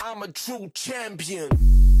I'm a true champion.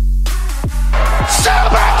 Super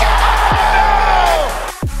Cow!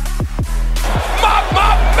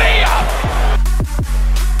 Mamma mia!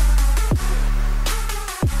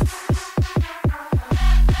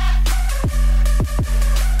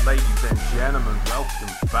 Ladies and gentlemen, welcome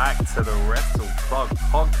back to the Wrestle Plug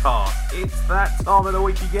podcast. It's that time of the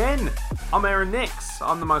week again. I'm Aaron Nix.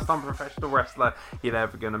 I'm the most unprofessional wrestler you're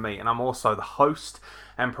ever going to meet, and I'm also the host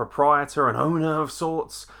and proprietor and owner of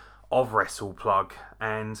sorts of Wrestle Plug.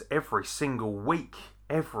 And every single week,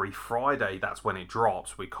 every Friday, that's when it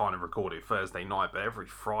drops. We kind of record it Thursday night, but every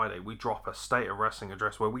Friday we drop a State of Wrestling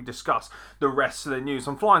address where we discuss the wrestling news.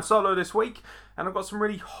 I'm flying solo this week, and I've got some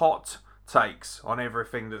really hot takes on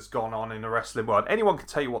everything that's gone on in the wrestling world. Anyone can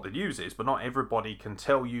tell you what the news is, but not everybody can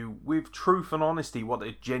tell you with truth and honesty what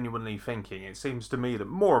they're genuinely thinking. It seems to me that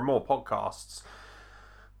more and more podcasts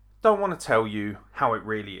don't want to tell you how it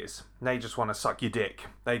really is. They just want to suck your dick.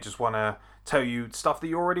 They just want to tell you stuff that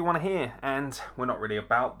you already want to hear, and we're not really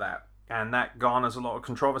about that. And that garners a lot of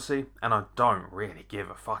controversy, and I don't really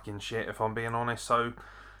give a fucking shit, if I'm being honest. So,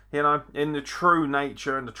 you know, in the true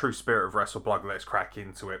nature and the true spirit of WrestlePlug, let's crack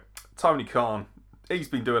into it. Tony Khan, he's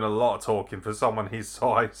been doing a lot of talking for someone his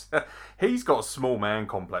size. He's got a small man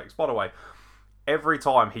complex. By the way, every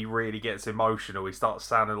time he really gets emotional, he starts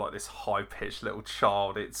sounding like this high-pitched little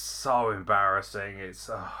child. It's so embarrassing.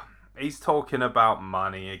 He's talking about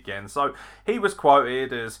money again. So he was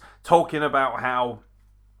quoted as talking about how,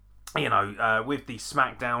 you know, with the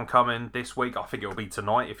SmackDown coming this week, I think it'll be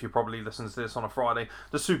tonight if you probably listen to this on a Friday,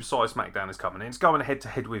 the Supersized SmackDown is coming in. It's going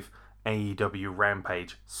head-to-head with AEW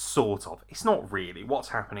Rampage, sort of. It's not really. What's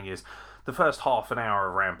happening is the first half an hour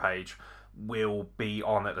of Rampage will be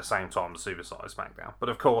on at the same time as Supersized SmackDown. But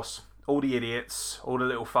of course, all the idiots, all the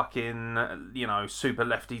little fucking, you know, super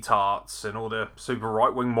lefty tarts and all the super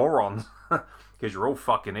right-wing morons, because you're all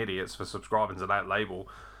fucking idiots for subscribing to that label,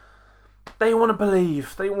 they want to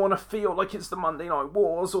believe, they want to feel like it's the Monday Night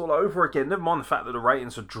Wars all over again. Never mind the fact that the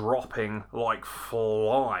ratings are dropping like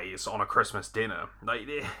flies on a Christmas dinner.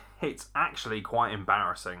 It's actually quite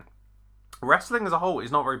embarrassing. Wrestling as a whole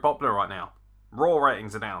is not very popular right now. Raw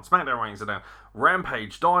ratings are down, SmackDown ratings are down,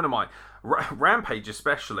 Rampage, Dynamite, Rampage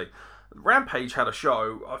especially. Rampage had a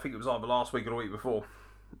show, I think it was either last week or the week before.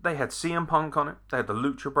 They had CM Punk on it, they had the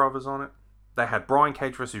Lucha Brothers on it, they had Brian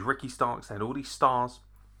Cage versus Ricky Starks, they had all these stars.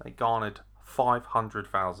 They garnered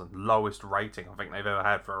 500,000, lowest rating I think they've ever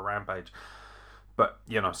had for a Rampage. But,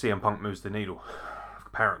 you know, CM Punk moves the needle,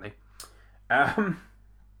 apparently.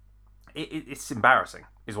 It's embarrassing,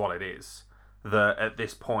 is what it is. At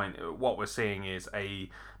this point, what we're seeing is a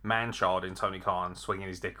man-child in Tony Khan swinging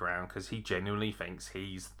his dick around because he genuinely thinks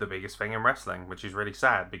he's the biggest thing in wrestling, which is really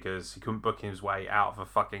sad because he couldn't book his way out of a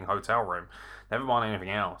fucking hotel room. Never mind anything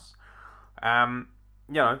else.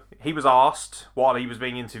 You know, he was asked while he was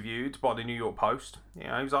being interviewed by the New York Post, you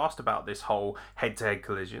know, he was asked about this whole head-to-head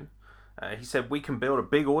collision. He said, "We can build a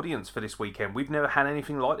big audience for this weekend. We've never had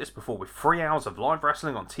anything like this before, with 3 hours of live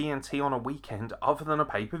wrestling on TNT on a weekend other than a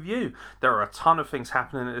pay-per-view. There are a ton of things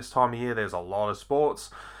happening at this time of year. There's a lot of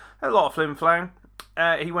sports, a lot of flim-flam."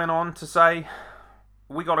 He went on to say,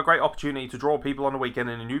 "We got a great opportunity to draw people on the weekend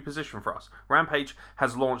in a new position for us. Rampage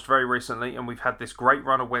has launched very recently, and we've had this great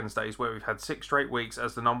run of Wednesdays where we've had 6 straight weeks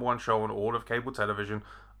as the number one show on all of cable television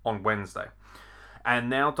on Wednesday.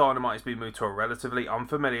 And now Dynamite has been moved to a relatively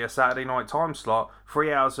unfamiliar Saturday night time slot.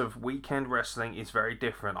 3 hours of weekend wrestling is very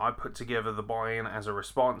different. I put together the buy-in as a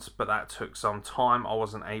response, but that took some time. I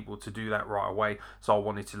wasn't able to do that right away, so I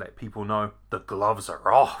wanted to let people know the gloves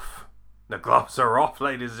are off." The gloves are off,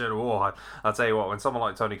 ladies and gentlemen. Oh, I'll tell you what, when someone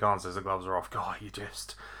like Tony Khan says the gloves are off, God,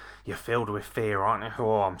 you're filled with fear, aren't you?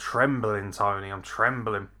 Oh, I'm trembling, Tony, I'm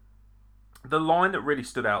trembling. The line that really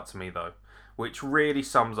stood out to me, though, which really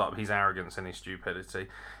sums up his arrogance and his stupidity,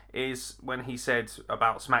 is when he said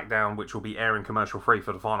about SmackDown, which will be airing commercial-free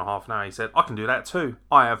for the final half an hour, he said, "I can do that too.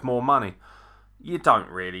 I have more money." You don't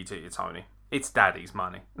really, do you, Tony? It's daddy's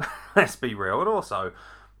money. Let's be real. And also,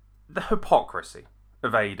 the hypocrisy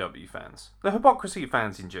of AEW fans. The hypocrisy of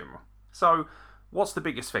fans in general. So, what's the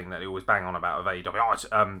biggest thing that they always bang on about of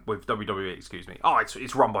AEW? With WWE, excuse me.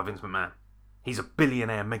 It's run by Vince McMahon. He's a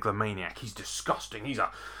billionaire megalomaniac. He's disgusting. He's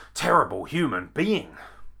a terrible human being.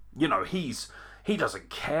 You know, he doesn't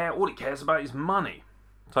care. All he cares about is money.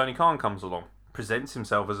 Tony Khan comes along, presents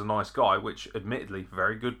himself as a nice guy, which, admittedly,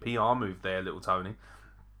 very good PR move there, little Tony.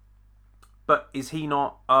 But is he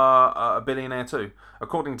not a billionaire too?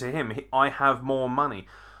 According to him, I have more money.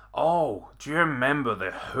 Oh, do you remember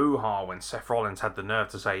the hoo-ha when Seth Rollins had the nerve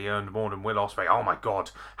to say he earned more than Will Ospreay? Oh my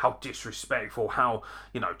God, how disrespectful, how,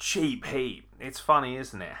 cheap heat. It's funny,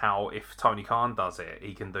 isn't it, how if Tony Khan does it,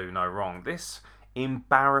 he can do no wrong. This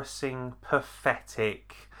embarrassing,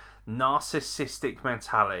 pathetic, narcissistic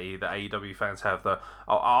mentality that AEW fans have that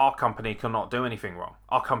our company cannot do anything wrong.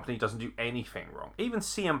 Our company doesn't do anything wrong. Even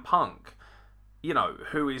CM Punk,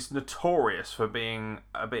 who is notorious for being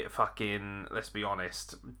a bit fucking, let's be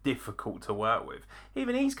honest, difficult to work with.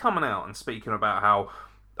 Even he's coming out and speaking about how,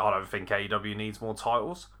 I don't think AEW needs more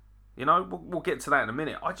titles. We'll get to that in a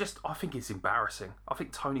minute. I think it's embarrassing. I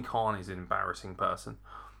think Tony Khan is an embarrassing person.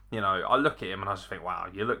 I look at him and I just think, wow,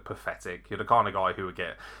 you look pathetic. You're the kind of guy who would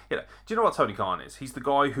get, do you know what Tony Khan is? He's the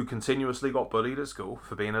guy who continuously got bullied at school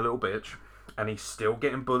for being a little bitch. And he's still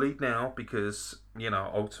getting bullied now because,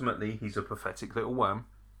 ultimately he's a pathetic little worm.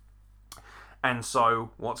 And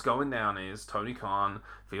so what's going down is Tony Khan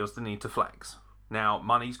feels the need to flex. Now,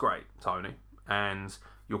 money's great, Tony, and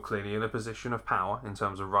you're clearly in a position of power in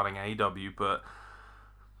terms of running AEW, but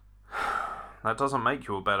that doesn't make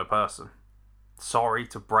you a better person. Sorry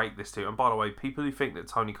to break this to you. And by the way, people who think that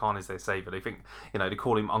Tony Khan is their saviour, they think, they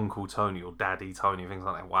call him Uncle Tony or Daddy Tony, things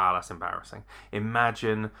like that. Wow, that's embarrassing.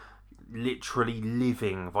 Imagine literally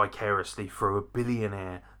living vicariously through a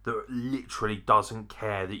billionaire that literally doesn't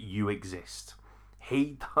care that you exist.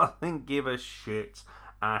 He doesn't give a shit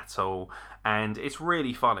at all. And it's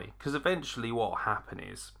really funny because eventually what will happen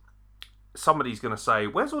is somebody's going to say,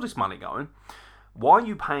 where's all this money going? Why are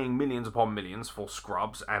you paying millions upon millions for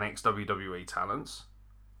scrubs and ex-WWE talents?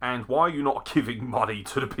 And why are you not giving money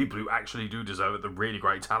to the people who actually do deserve it, the really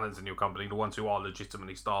great talents in your company, the ones who are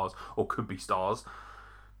legitimately stars or could be stars?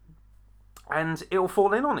 And it'll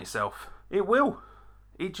fall in on itself. It will.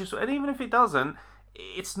 And even if it doesn't,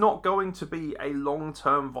 it's not going to be a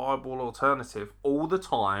long-term viable alternative all the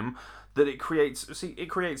time that it creates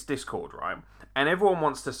discord, right? And everyone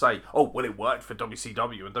wants to say, oh, well, it worked for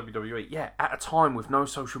WCW and WWE. Yeah, at a time with no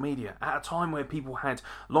social media, at a time where people had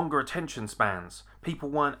longer attention spans. People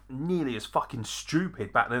weren't nearly as fucking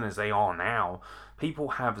stupid back then as they are now. People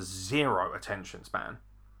have zero attention span.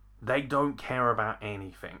 They don't care about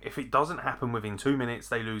anything. If it doesn't happen within 2 minutes,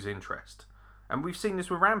 they lose interest. And we've seen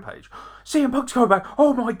this with Rampage. CM Punk's going back.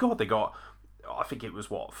 Oh my God, they got, I think it was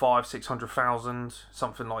 500,000-600,000,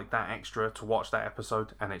 something like that extra to watch that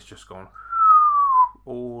episode. And it's just gone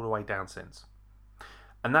all the way down since.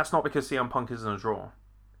 And that's not because CM Punk isn't a draw.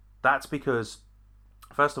 That's because,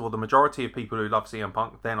 first of all, the majority of people who love CM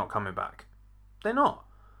Punk, they're not coming back. They're not.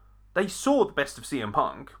 They saw the best of CM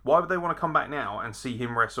Punk. Why would they want to come back now and see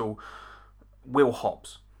him wrestle Will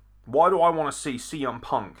Hobbs? Why do I want to see CM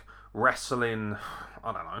Punk wrestling,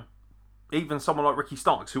 I don't know, even someone like Ricky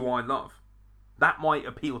Starks, who I love? That might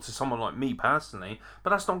appeal to someone like me personally,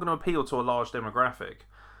 but that's not going to appeal to a large demographic.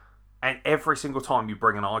 And every single time you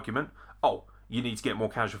bring an argument, oh, you need to get more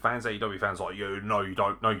casual fans, AEW fans like, no, you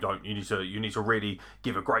don't. You need to really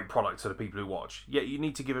give a great product to the people who watch. Yeah, you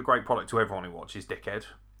need to give a great product to everyone who watches, dickhead.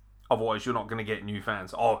 Otherwise, you're not going to get new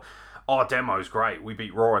fans. Oh, our demo's great. We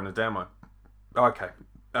beat Raw in the demo. Okay.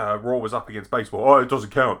 Raw was up against baseball. Oh, it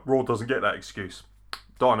doesn't count. Raw doesn't get that excuse.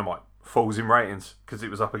 Dynamite falls in ratings because it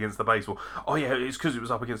was up against the baseball. Oh, yeah, it's because it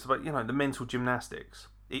was up against the mental gymnastics.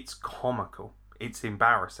 It's comical. It's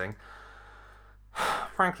embarrassing.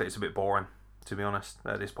 Frankly, it's a bit boring, to be honest,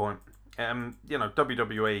 at this point.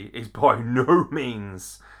 WWE is by no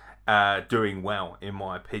means doing well, in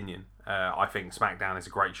my opinion. I think SmackDown is a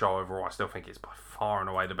great show overall. I still think it's by far and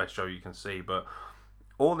away the best show you can see. But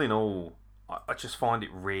all in all, I just find it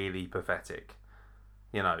really pathetic.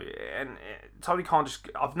 And Tony Khan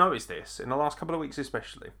I've noticed this in the last couple of weeks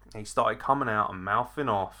especially. He started coming out and mouthing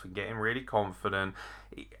off and getting really confident.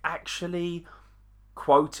 Actually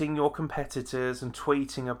quoting your competitors and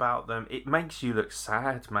tweeting about them. It makes you look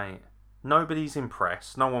sad, mate. Nobody's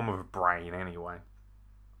impressed. No one with a brain anyway.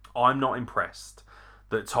 I'm not impressed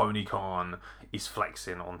that Tony Khan is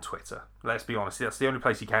flexing on Twitter. Let's be honest, that's the only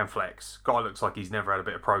place he can flex. Guy looks like he's never had a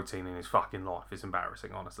bit of protein in his fucking life. It's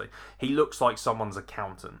embarrassing, honestly. He looks like someone's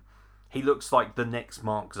accountant. He looks like the next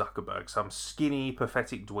Mark Zuckerberg, some skinny,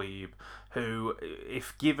 pathetic dweeb who,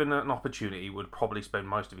 if given an opportunity, would probably spend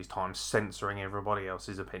most of his time censoring everybody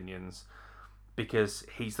else's opinions because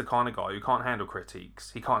he's the kind of guy who can't handle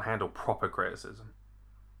critiques. He can't handle proper criticism.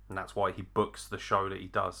 And that's why he books the show that he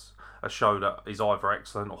does. A show that is either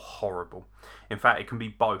excellent or horrible. In fact, it can be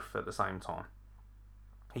both at the same time.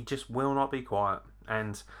 He just will not be quiet.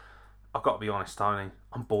 And I've got to be honest, Tony,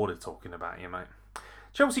 I'm bored of talking about you, mate.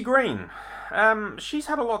 Chelsea Green. She's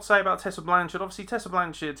had a lot to say about Tessa Blanchard. Obviously, Tessa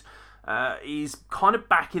Blanchard is kind of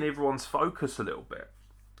back in everyone's focus a little bit.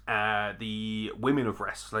 the Women of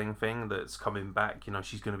Wrestling thing that's coming back.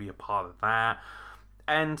 She's going to be a part of that.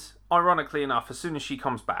 And ironically enough, as soon as she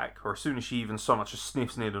comes back, or as soon as she even so much as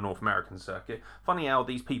sniffs near the North American circuit, funny how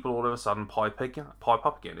these people all of a sudden pipe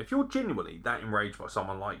up again. If you're genuinely that enraged by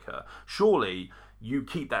someone like her, surely you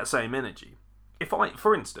keep that same energy.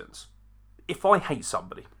 For instance, if I hate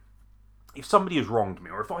somebody, if somebody has wronged me,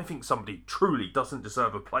 or if I think somebody truly doesn't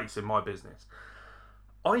deserve a place in my business,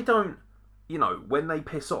 I don't, when they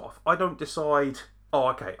piss off, I don't decide, oh,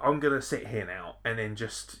 okay, I'm going to sit here now and then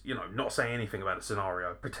just, not say anything about the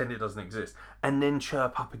scenario, pretend it doesn't exist, and then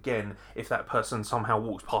chirp up again if that person somehow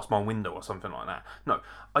walks past my window or something like that. No,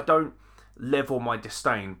 I don't level my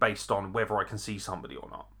disdain based on whether I can see somebody or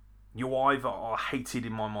not. You either are hated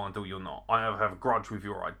in my mind or you're not. I either have a grudge with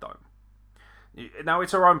you or I don't. Now,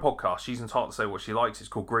 it's her own podcast. She's entitled to say what she likes. It's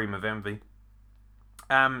called Green with Envy.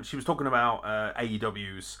 She was talking about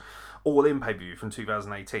AEW's All In pay-per-view from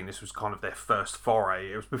 2018. This was kind of their first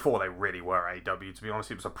foray. It was before they really were AEW, to be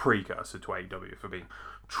honest. It was a precursor to AEW, for being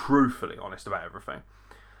truthfully honest about everything.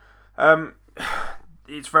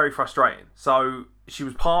 It's very frustrating. So, she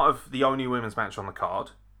was part of the only women's match on the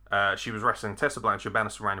card. She was wrestling Tessa Blanchard,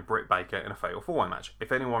 Bannister Rayne and Britt Baker in a Fatal 4-Way match.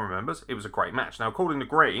 If anyone remembers, it was a great match. Now, according to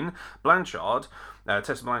Green,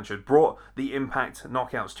 Tessa Blanchard brought the Impact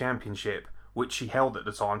Knockouts Championship, which she held at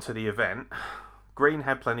the time, to the event. Green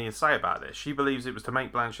had plenty to say about this. She believes it was to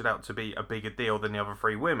make Blanchard out to be a bigger deal than the other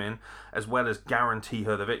three women, as well as guarantee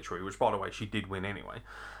her the victory, which, by the way, she did win anyway.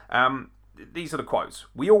 These are the quotes.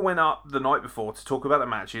 "We all went up the night before to talk about the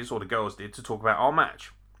matches, or the girls did, to talk about our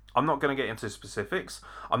match. I'm not going to get into specifics.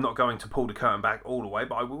 I'm not going to pull the curtain back all the way,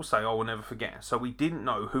 but I will say I will never forget. So we didn't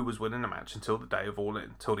know who was winning the match until the day of All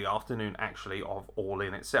In, till the afternoon actually of All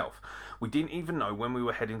In itself. We didn't even know when we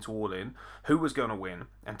were heading to All In who was going to win,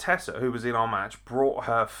 and Tessa, who was in our match, brought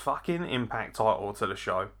her fucking Impact title to the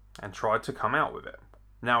show and tried to come out with it.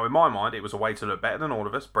 Now, in my mind, it was a way to look better than all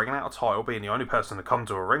of us, bringing out a title, being the only person to come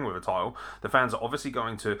to a ring with a title. The fans are obviously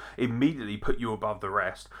going to immediately put you above the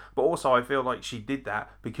rest. But also, I feel like she did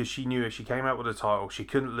that because she knew if she came out with a title, she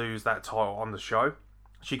couldn't lose that title on the show.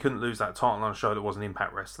 She couldn't lose that title on a show that wasn't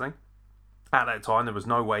Impact Wrestling. At that time, there was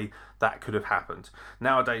no way that could have happened.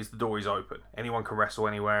 Nowadays, the door is open. Anyone can wrestle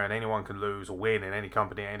anywhere, and anyone can lose or win in any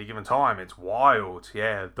company at any given time. It's wild.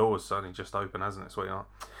 Yeah, the door's certainly just open, hasn't it, sweetheart?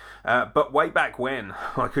 But way back when,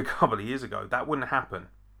 like a couple of years ago, that wouldn't happen.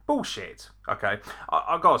 Bullshit. Okay,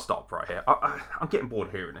 I've got to stop right here. I'm getting bored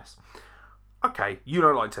of hearing this. Okay, you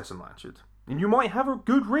don't like Tessa Blanchard. And you might have a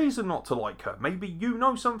good reason not to like her. Maybe you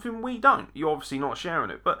know something we don't. You're obviously not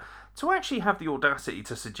sharing it. But to actually have the audacity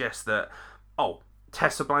to suggest that, oh,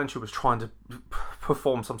 Tessa Blanchard was trying to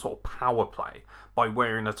perform some sort of power play by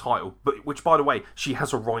wearing a title, but which, by the way, she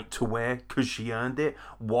has a right to wear because she earned it.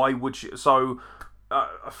 Why would she? So,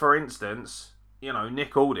 for instance,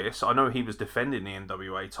 Nick Aldis, I know he was defending the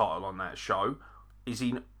NWA title on that show. Is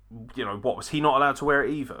he, what, was he not allowed to wear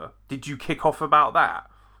it either? Did you kick off about that?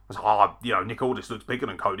 Nick Aldis looks bigger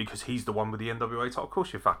than Cody because he's the one with the NWA title. Of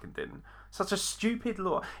course you fucking didn't. Such a stupid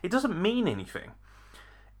law. It doesn't mean anything.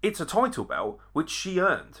 It's a title belt, which she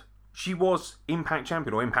earned. She was Impact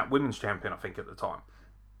Champion, or Impact Women's Champion, I think, at the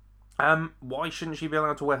time. Why shouldn't she be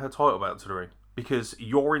allowed to wear her title belt to the ring? Because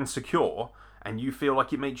you're insecure and you feel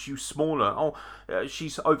like it makes you smaller.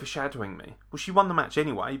 She's overshadowing me. Well, she won the match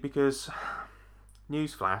anyway because,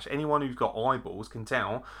 newsflash, anyone who's got eyeballs can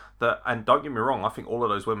tell that, and don't get me wrong, I think all of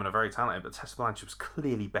those women are very talented, but Tessa Blanchard was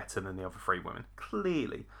clearly better than the other three women.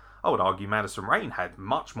 Clearly. I would argue Madison Rayne had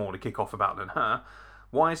much more to kick off about than her.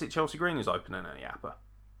 Why is it Chelsea Green who's opening any Yappa?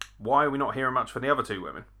 Why are we not hearing much from the other two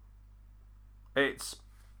women? It's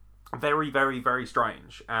very, very, very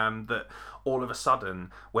strange that all of a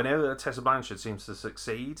sudden, whenever Tessa Blanchard seems to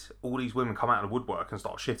succeed, all these women come out of the woodwork and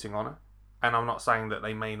start shitting on her. And I'm not saying that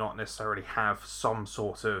they may not necessarily have some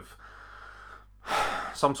sort of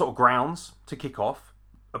grounds to kick off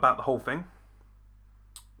about the whole thing,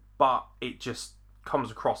 but it just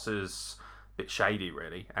comes across as a bit shady,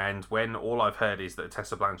 really. And when all I've heard is that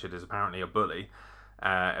Tessa Blanchard is apparently a bully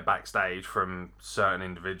backstage from certain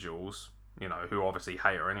individuals, who obviously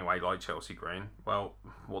hate her anyway, like Chelsea Green. Well,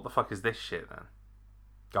 what the fuck is this shit then?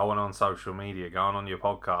 Going on social media, going on your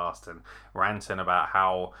podcast and ranting about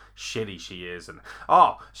how shitty she is, and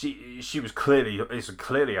she was clearly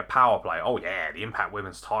a power play. Oh yeah, the Impact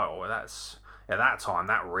Women's title. That's at that time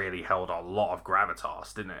that really held a lot of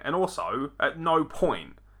gravitas, didn't it? And also, at no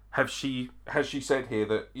point has she said here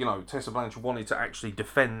that Tessa Blanchard wanted to actually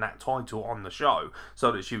defend that title on the show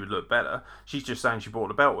so that she would look better. She's just saying she brought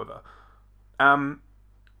the belt with her.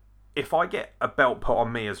 If I get a belt put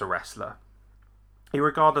on me as a wrestler,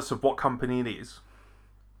 regardless of what company it is,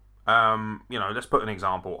 Let's put an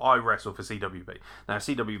example. I wrestle for CWP. Now,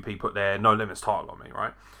 CWP put their No Limits title on me,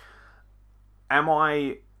 right? Am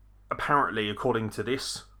I, apparently, according to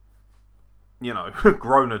this,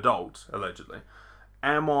 grown adult, allegedly,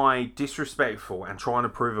 am I disrespectful and trying to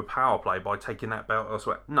prove a power play by taking that belt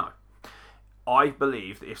elsewhere? No. I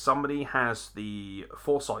believe that if somebody has the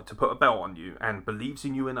foresight to put a belt on you and believes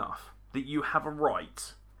in you enough, that you have a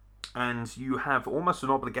right and you have almost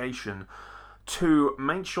an obligation to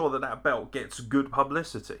make sure that that belt gets good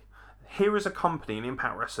publicity. Here is a company in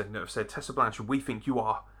Impact Wrestling that have said, Tessa Blanchard, we think you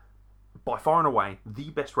are by far and away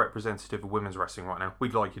the best representative of women's wrestling right now.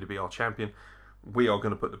 We'd like you to be our champion. We are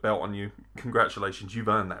going to put the belt on you. Congratulations, you've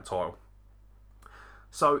earned that title.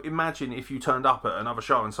 So imagine if you turned up at another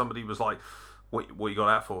show and somebody was like, what you got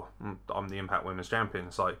that for? I'm the Impact Women's Champion.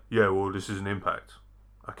 It's like, yeah, well, this is an Impact.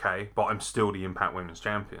 Okay, but I'm still the Impact Women's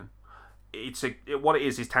Champion. What it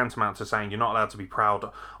is tantamount to saying you're not allowed to be proud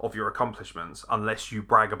of your accomplishments unless you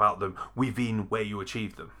brag about them within where you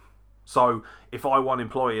achieved them. So if I won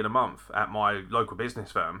Employee of the Month at my local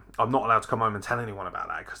business firm, I'm not allowed to come home and tell anyone about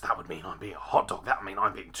that because that would mean I'm being a hot dog. That would mean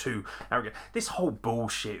I'm being too arrogant. This whole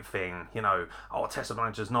bullshit thing, Tessa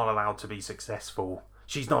Blanchard's not allowed to be successful.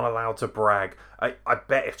 She's not allowed to brag. I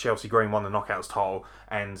bet if Chelsea Green won the Knockouts title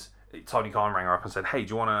and Tony Khan rang her up and said, hey, do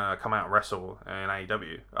you want to come out and wrestle in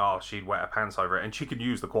AEW? Oh, she'd wet her pants over it. And she could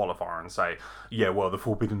use the qualifier and say, yeah, well, the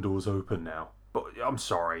forbidden door's open now. But I'm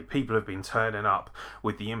sorry, people have been turning up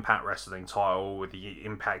with the Impact Wrestling title, with the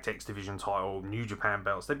Impact X Division title, New Japan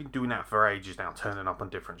belts. They've been doing that for ages now, turning up on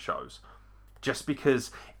different shows. Just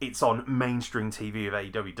because it's on mainstream TV of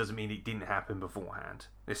AEW doesn't mean it didn't happen beforehand.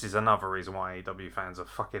 This is another reason why AEW fans are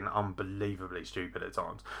fucking unbelievably stupid at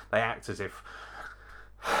times. They act as if...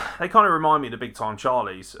 They kind of remind me of the Big Time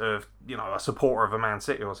Charlies of, a supporter of a Man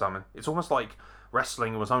City or something. It's almost like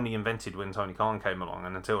wrestling was only invented when Tony Khan came along,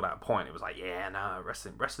 and until that point it was like, yeah, no,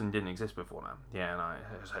 wrestling didn't exist before that. Yeah, no,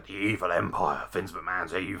 it was like the evil empire, Vince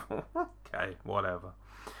McMahon's evil. Okay, whatever.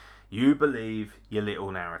 You believe your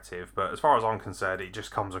little narrative, but as far as I'm concerned, it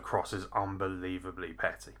just comes across as unbelievably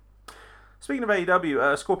petty. Speaking of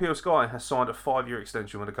AEW, Scorpio Sky has signed a 5-year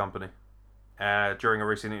extension with the company. During a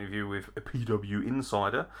recent interview with a PW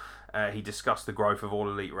Insider, he discussed the growth of All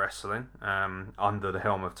Elite Wrestling under the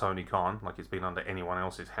helm of Tony Khan, like it's been under anyone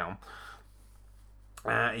else's helm.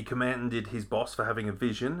 He commended his boss for having a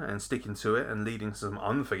vision and sticking to it and leading to some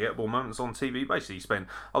unforgettable moments on TV. Basically, he spent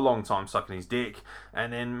a long time sucking his dick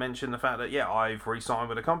and then mentioned the fact that, yeah, I've re-signed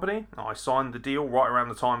with the company. I signed the deal right around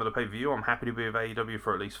the time of the pay-per-view. I'm happy to be with AEW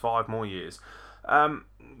for at least 5 more years.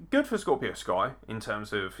 Good for Scorpio Sky in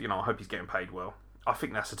terms of, I hope he's getting paid well. I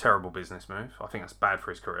think that's a terrible business move. I think that's bad for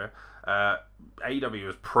his career. AEW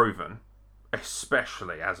has proven,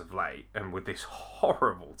 especially as of late, and with this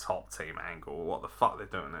horrible top team angle, what the fuck they're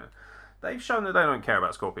doing there. They've shown that they don't care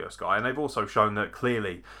about Scorpio Sky, and they've also shown that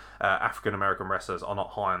clearly African American wrestlers are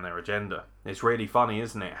not high on their agenda. It's really funny,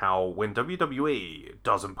 isn't it, how when WWE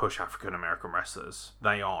doesn't push African American wrestlers,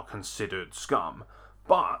 they are considered scum.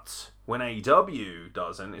 But when AEW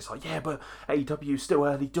doesn't, it's like, yeah, but AEW's still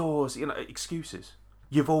early doors. Excuses.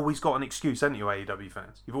 You've always got an excuse, haven't you, AEW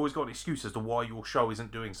fans? You've always got an excuse as to why your show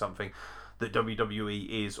isn't doing something that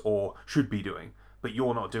WWE is or should be doing, but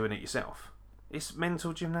you're not doing it yourself. It's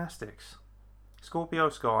mental gymnastics. Scorpio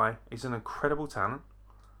Sky is an incredible talent.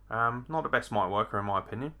 Not the best mic worker, in my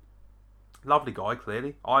opinion. Lovely guy,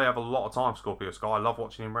 clearly. I have a lot of time for Scorpio Sky. I love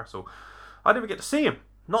watching him wrestle. I never get to see him.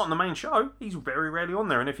 Not on the main show. He's very rarely on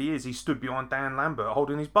there, and if he is, he stood behind Dan Lambert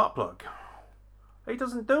holding his butt plug. He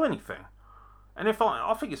doesn't do anything. And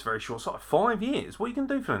I think it's very short sighted. 5 years. What are you going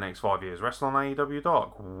to do for the next 5 years? Wrestle on AEW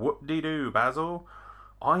Dark? Whoop-de-doo, Basil.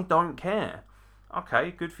 I don't care.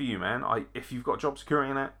 Okay, good for you, man. If you've got job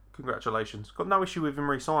security in that, congratulations. Got no issue with him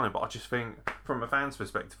re-signing, but I just think, from a fan's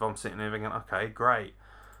perspective, I'm sitting there thinking, okay, great.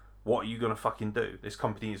 What are you going to fucking do? This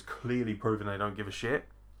company is clearly proving they don't give a shit.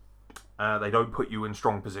 They don't put you in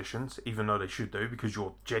strong positions, even though they should do, because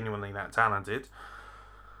you're genuinely that talented.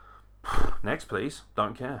 Next, please.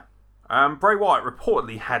 Don't care. Bray Wyatt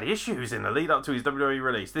reportedly had issues in the lead up to his WWE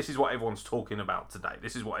release. This is what everyone's talking about today.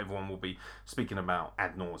 This is what everyone will be speaking about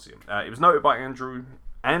ad nauseum. It was noted by Andrew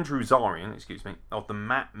Zarian, of the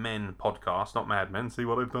Mat Men podcast, not Mad Men, see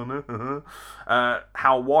what I've done there?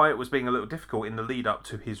 How Wyatt was being a little difficult in the lead up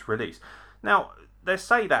to his release. Now, they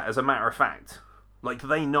say that as a matter of fact, Like,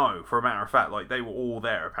 they know, for a matter of fact, like, they were all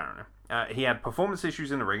there, apparently. He had performance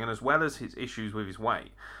issues in the ring, and as well as his issues with his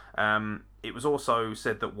weight, it was also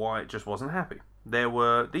said that Wyatt just wasn't happy.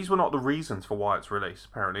 These were not the reasons for Wyatt's release,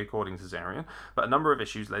 apparently, according to Zarian, but a number of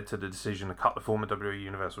issues led to the decision to cut the former WWE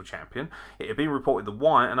Universal Champion. It had been reported that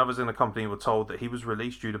Wyatt and others in the company were told that he was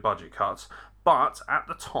released due to budget cuts, but at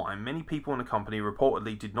the time, many people in the company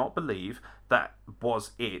reportedly did not believe that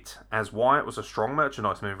was it, as Wyatt was a strong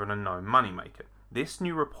merchandise mover and a known moneymaker. This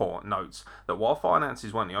new report notes that while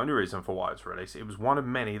finances weren't the only reason for Wyatt's release, it was one of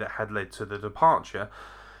many that had led to the departure.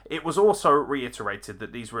 It was also reiterated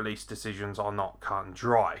that these release decisions are not cut and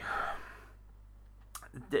dry.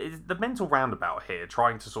 The mental roundabout here,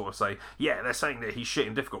 trying to sort of say, yeah, they're saying that he's shit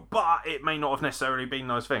and difficult, but it may not have necessarily been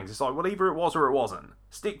those things. It's like, well, either it was or it wasn't.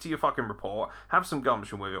 Stick to your fucking report, have some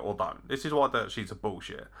gumption with it, or don't. This is why dirt sheets are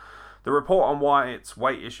bullshit. The report on Wyatt's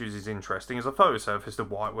weight issues is interesting, as a photo surfaced of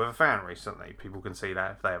Wyatt with a fan recently. People can see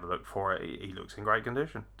that if they have a look for it. He looks in great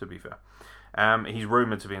condition, to be fair. He's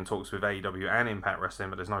rumoured to be in talks with AEW and Impact Wrestling,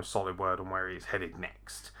 but there's no solid word on where he's headed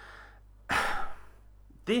next.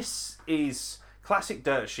 This is classic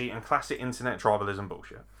dirt sheet and classic internet tribalism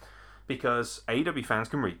bullshit. Because AEW fans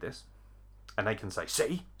can read this, and they can say,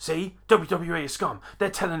 see, WWE is scum. They're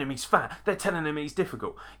telling him he's fat. They're telling him he's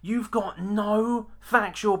difficult. You've got no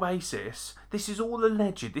factual basis. This is all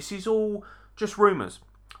alleged. This is all just rumours.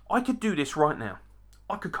 I could do this right now.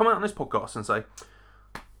 I could come out on this podcast and say,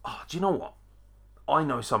 oh, do you know what? I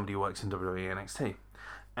know somebody who works in WWE NXT,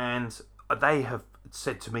 and they have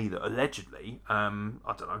said to me that allegedly, I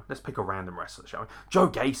don't know, let's pick a random wrestler, shall we? Joe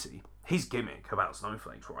Gacy, his gimmick about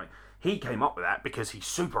snowflakes, right? He came up with that because he's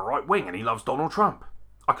super right-wing and he loves Donald Trump.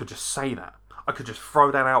 I could just say that. I could just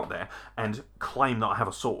throw that out there and claim that I have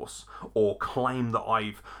a source, or claim that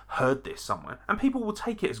I've heard this somewhere, and people will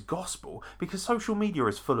take it as gospel because social media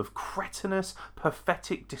is full of cretinous,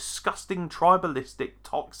 pathetic, disgusting, tribalistic,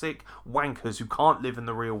 toxic wankers who can't live in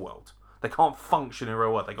the real world. They can't function in the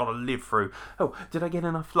real world. They got to live through, oh, did I get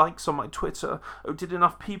enough likes on my Twitter? Oh, did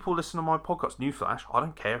enough people listen to my podcast? Newsflash, I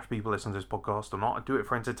don't care if people listen to this podcast or not. I do it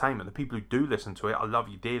for entertainment. The people who do listen to it, I love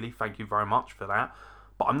you dearly. Thank you very much for that.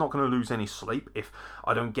 But I'm not going to lose any sleep if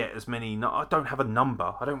I don't get as many. I don't have a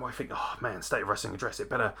number. I don't think, oh man, State of Wrestling Address,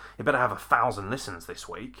 it better have 1,000 listens this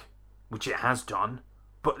week, which it has done.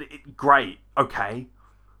 But great, okay.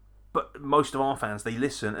 But most of our fans, they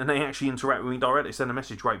listen and they actually interact with me directly, send a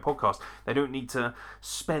message, great podcast. They don't need to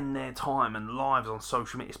spend their time and lives on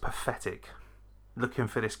social media. It's pathetic. Looking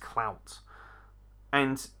for this clout.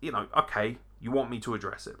 And, okay, you want me to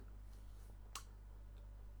address it.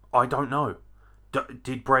 I don't know.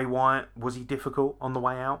 Did Bray Wyatt, was he difficult on the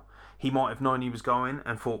way out? He might have known he was going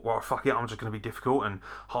and thought, well, fuck it, I'm just going to be difficult and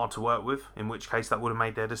hard to work with, in which case that would have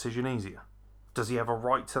made their decision easier. Does he have a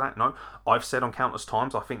right to that? No. I've said on countless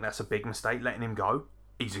times, I think that's a big mistake, letting him go.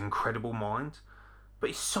 He's an incredible mind. But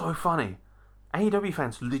it's so funny. AEW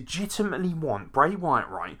fans legitimately want Bray Wyatt,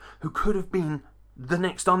 right, who could have been the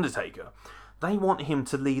next Undertaker. They want him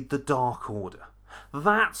to lead the Dark Order.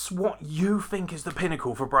 That's what you think is the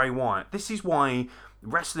pinnacle for Bray Wyatt. This is why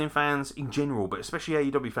wrestling fans in general, but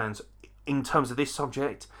especially AEW fans, in terms of this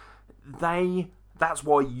subject, that's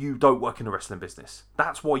why you don't work in the wrestling business.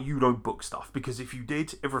 That's why you don't book stuff. Because if you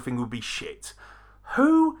did, everything would be shit.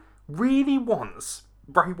 Who really wants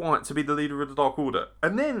Bray Wyatt to be the leader of the Dark Order?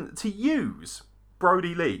 And then to use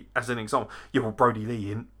Brody Lee as an example. Yeah, well, Brody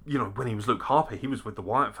Lee, when he was Luke Harper, he was with the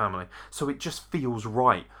Wyatt family. So it just feels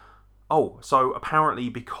right. Oh, so apparently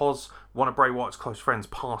because one of Bray Wyatt's close friends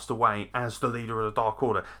passed away as the leader of the Dark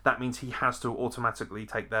Order, that means he has to automatically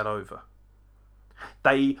take that over.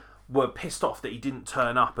 They were pissed off that he didn't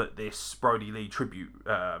turn up at this Brody Lee tribute,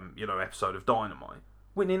 episode of Dynamite.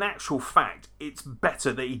 When in actual fact, it's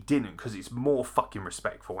better that he didn't, because it's more fucking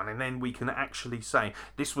respectful. And then we can actually say,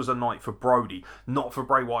 this was a night for Brody, not for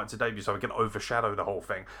Bray Wyatt to debut, so we can overshadow the whole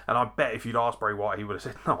thing. And I bet if you'd asked Bray Wyatt, he would have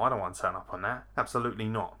said, no, I don't want to turn up on that. Absolutely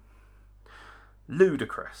not.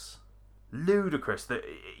 Ludicrous that,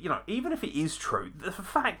 even if it is true, the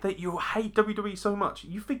fact that you hate WWE so much,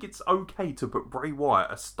 you think it's okay to put Bray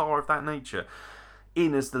Wyatt, a star of that nature,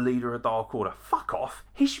 in as the leader of Dark Order. Fuck off.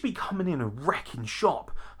 He should be coming in and wrecking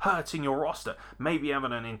shop, hurting your roster, maybe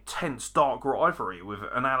having an intense dark rivalry with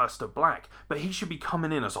an Aleister Black, but he should be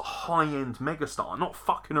coming in as a high-end megastar, not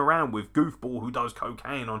fucking around with goofball who does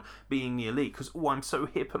cocaine on being the elite, because, I'm so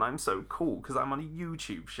hip and I'm so cool because I'm on a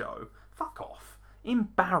YouTube show. Fuck off.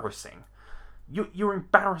 Embarrassing. You're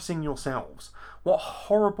embarrassing yourselves. What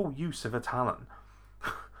horrible use of a talent.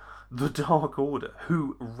 The Dark Order,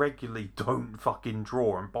 who regularly don't fucking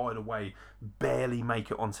draw, and by the way, barely make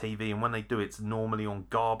it on TV, and when they do, it's normally on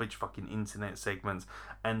garbage fucking internet segments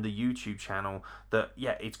and the YouTube channel that,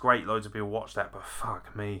 yeah, it's great, loads of people watch that, but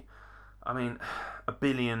fuck me. I mean, 1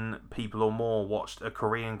 billion people or more watched a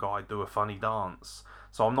Korean guy do a funny dance.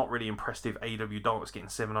 So I'm not really impressed if AEW Dark's getting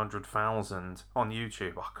 700,000 on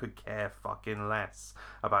YouTube. I could care fucking less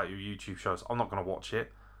about your YouTube shows. I'm not going to watch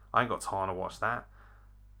it. I ain't got time to watch that.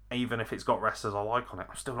 Even if it's got wrestlers I like on it,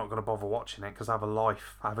 I'm still not going to bother watching it because I have a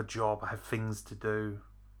life, I have a job, I have things to do.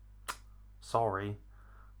 Sorry.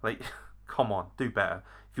 Like, come on, do better.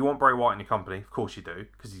 If you want Bray Wyatt in your company, of course you do,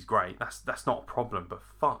 because he's great. That's not a problem, but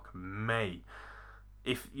fuck me.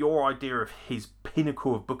 If your idea of his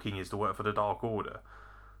pinnacle of booking is to work for the Dark Order,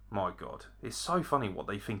 my God. It's so funny what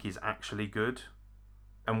they think is actually good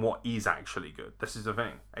and what is actually good. This is the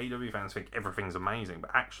thing. AEW fans think everything's amazing,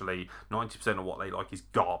 but actually 90% of what they like is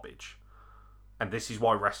garbage. And this is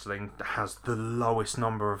why wrestling has the lowest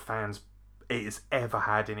number of fans it has ever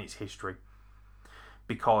had in its history.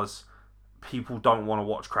 Because people don't want to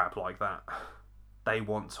watch crap like that. They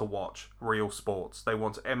want to watch real sports. They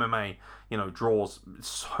want MMA, draws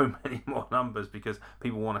so many more numbers because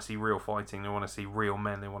people want to see real fighting. They want to see real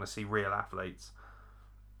men. They want to see real athletes.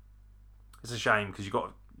 It's a shame because you've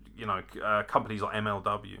got, companies like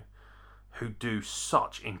MLW who do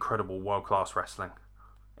such incredible world-class wrestling.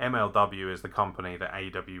 MLW is the company that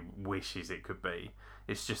AEW wishes it could be.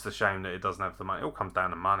 It's just a shame that it doesn't have the money. It all comes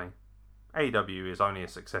down to money. AEW is only a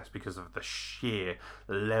success because of the sheer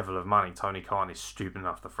level of money Tony Khan is stupid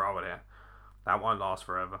enough to throw at it. That won't last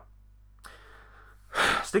forever.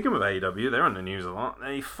 Sticking with AEW, they're on the news a lot.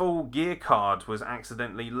 A Full Gear card was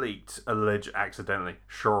accidentally leaked. Accidentally.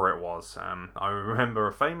 Sure it was. I remember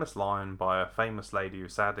a famous line by a famous lady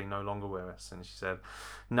who's sadly no longer with us, and she said,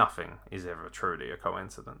 "Nothing is ever truly a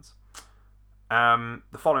coincidence."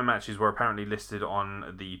 The following matches were apparently listed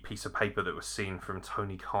on the piece of paper that was seen from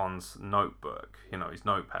Tony Khan's notebook, his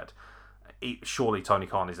notepad. Surely Tony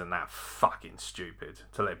Khan isn't that fucking stupid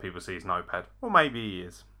to let people see his notepad. Or maybe he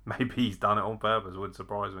is. Maybe he's done it on purpose, wouldn't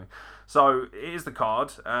surprise me. So, here's the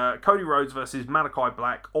card. Cody Rhodes versus Malachi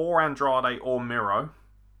Black or Andrade or Miro.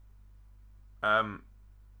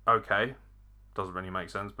 Okay. Doesn't really make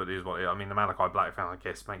sense, but it is what it is. I mean, the Malachi Black thing, I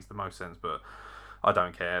guess, makes the most sense, but I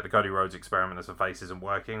don't care. The Cody Rhodes experiment as a face isn't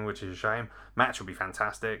working, which is a shame. Match will be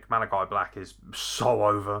fantastic. Malachi Black is so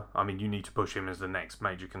over. I mean, you need to push him as the next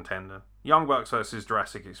major contender. Young Bucks versus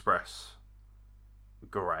Jurassic Express.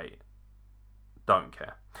 Great. Don't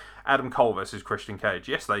care. Adam Cole versus Christian Cage.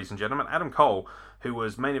 Yes, ladies and gentlemen, Adam Cole, who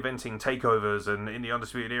was main eventing takeovers and in the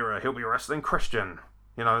Undisputed Era, he'll be wrestling Christian.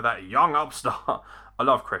 That young upstart. I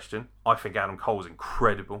love Christian. I think Adam Cole's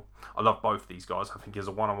incredible. I love both these guys. I think as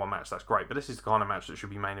a one-on-one match, that's great. But this is the kind of match that should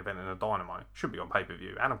be main event in a Dynamite. Should be on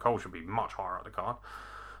pay-per-view. Adam Cole should be much higher up the card.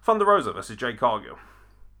 Thunder Rosa versus Jade Cargill.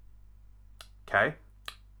 Okay.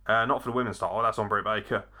 Not for the women's title. That's on Britt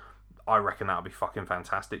Baker. I reckon that'll be fucking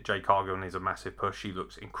fantastic. Jade Cargill needs a massive push. She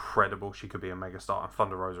looks incredible. She could be a megastar. And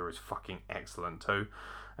Thunder Rosa is fucking excellent too.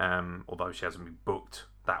 Although she hasn't been booked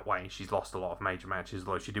that way. She's lost a lot of major matches,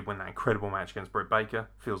 although she did win that incredible match against Britt Baker.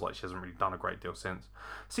 Feels like she hasn't really done a great deal since.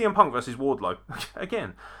 CM Punk versus Wardlow.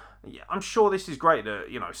 Again, I'm sure this is great that,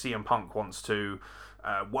 CM Punk wants to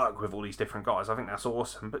work with all these different guys. I think that's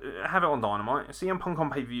awesome. But have it on Dynamite. CM Punk on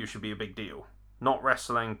pay-per-view should be a big deal. Not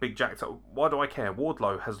wrestling, big jacked up. Why do I care?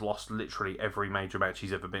 Wardlow has lost literally every major match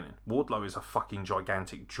he's ever been in. Wardlow is a fucking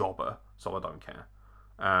gigantic jobber, so I don't care.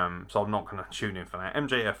 So I'm not going to tune in for that.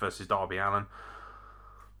 MJF versus Darby Allin.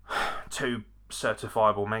 Two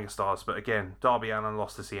certifiable megastars, but again, Darby Allin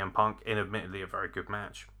lost to CM Punk in admittedly a very good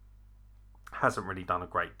match. Hasn't really done a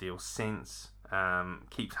great deal since.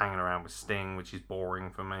 Keeps hanging around with Sting, which is boring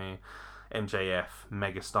for me. MJF,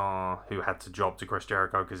 megastar, who had to job to Chris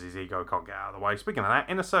Jericho because his ego can't get out of the way. Speaking of that,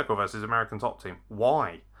 Inner Circle versus American Top Team.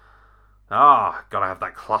 Why? Gotta have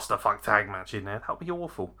that clusterfuck tag match in there. That'll be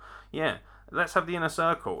awful. Yeah, let's have the Inner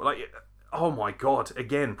Circle. Oh my God,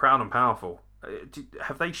 again, Proud and Powerful.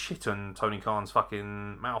 Have they shit on Tony Khan's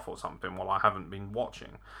fucking mouth or something while I haven't been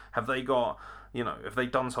watching? Have they got, have they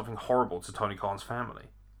done something horrible to Tony Khan's family?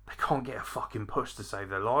 They can't get a fucking push to save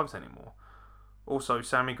their lives anymore. Also,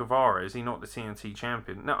 Sammy Guevara, is he not the TNT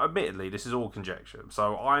champion? Now, admittedly, this is all conjecture,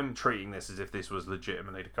 so I'm treating this as if this was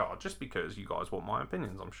legitimately the card, just because you guys want my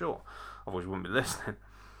opinions, I'm sure. Otherwise, you wouldn't be listening.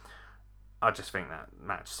 I just think that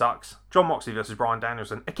match sucks. Jon Moxley versus Bryan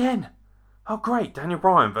Danielson. Again! Oh, great. Daniel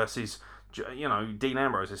Bryan versus You know, Dean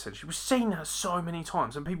Ambrose has said, we've seen her so many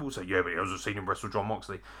times, and people say, yeah, but he hasn't seen him wrestle Jon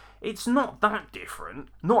Moxley. It's not that different.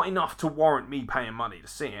 Not enough to warrant me paying money to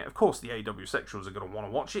see it. Of course, the AEW sexuals are going to want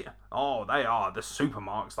to watch it. Oh, they are. The super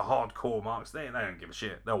marks, the hardcore marks, they don't give a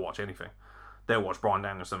shit. They'll watch anything. They'll watch Bryan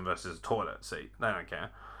Danielson versus a toilet seat. They don't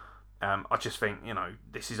care. I just think, you know,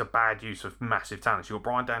 this is a bad use of massive talent. You've got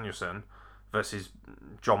Bryan Danielson versus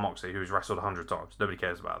Jon Moxley, who's wrestled 100 times. Nobody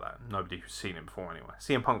cares about that. Nobody who's seen him before anyway.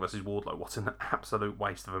 CM Punk versus Wardlow. What an absolute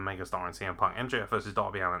waste of a megastar in CM Punk. MJF versus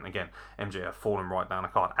Darby Allin. Again, MJF falling right down the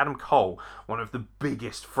card. Adam Cole, one of the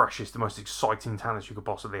biggest, freshest, the most exciting talents you could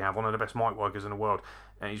possibly have. One of the best mic workers in the world.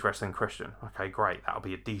 And he's wrestling Christian. Okay, great. That'll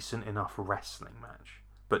be a decent enough wrestling match.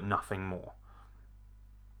 But nothing more.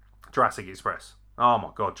 Jurassic Express. Oh my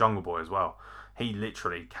god, Jungle Boy as well. He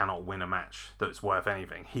literally cannot win a match that's worth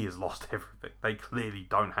anything. He has lost everything. They clearly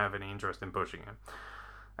don't have any interest in pushing him.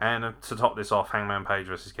 And to top this off, Hangman Page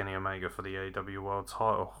versus Kenny Omega for the AEW World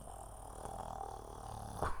title.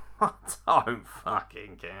 I don't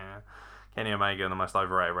fucking care. Kenny Omega, the most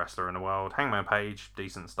overrated wrestler in the world. Hangman Page,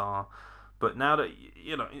 decent star. But now that,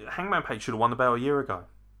 you know, Hangman Page should have won the belt a year ago.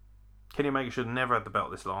 Kenny Omega should have never had the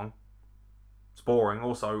belt this long. It's boring.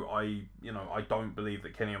 Also, I don't believe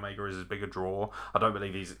that Kenny Omega is as big a draw. I don't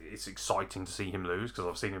believe it's exciting to see him lose, because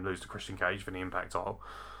I've seen him lose to Christian Cage for the Impact title.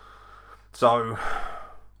 So,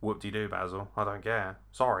 whoop-de-doo, Basil. I don't care.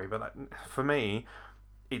 Sorry, but for me,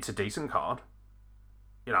 it's a decent card.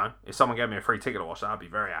 You know, if someone gave me a free ticket to watch that, I'd be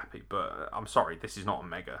very happy. But I'm sorry, this is not a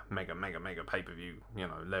mega pay-per-view, you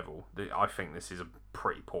know, level. I think this is a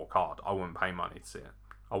pretty poor card. I wouldn't pay money to see it.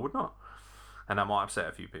 I would not. And that might upset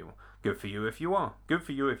a few people. Good for you if you are. Good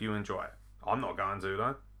for you if you enjoy it. I'm not going to,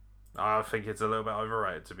 though. I think it's a little bit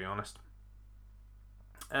overrated, to be honest.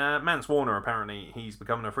 Mance Warner, apparently, he's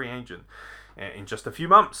becoming a free agent in just a few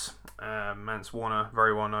months. Mance Warner,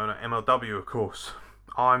 very well known at MLW, of course.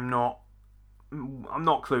 I'm not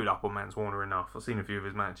clued up on Mance Warner enough. I've seen a few of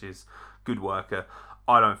his matches. Good worker.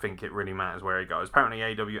 I don't think it really matters where he goes. Apparently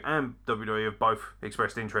AEW and WWE have both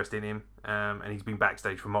expressed interest in him, and he's been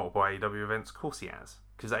backstage for multiple AEW events. Of course he has.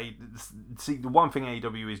 Because the one thing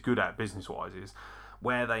AEW is good at business-wise is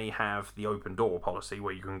where they have the open door policy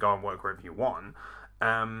where you can go and work wherever you want.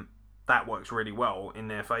 That works really well in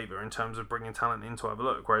their favour in terms of bringing talent in to have a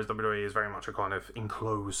look, whereas WWE is very much a kind of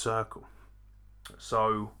enclosed circle.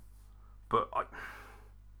 So, but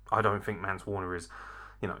I don't think Mance Warner is,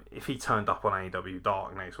 you know, if he turned up on AEW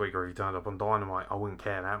Dark next week or if he turned up on Dynamite, I wouldn't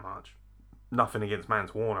care that much. Nothing against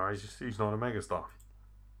Mance Warner, he's not a megastar.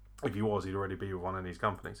 If he was, he'd already be with one of these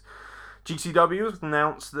companies. GCW has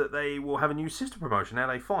announced that they will have a new sister promotion,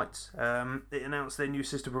 LA Fights. It announced their new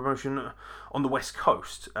sister promotion on the West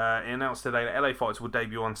Coast. It announced today that LA Fights will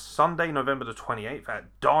debut on Sunday, November the 28th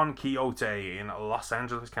at Don Quixote in Los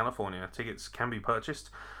Angeles, California. Tickets can be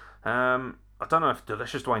purchased. I don't know if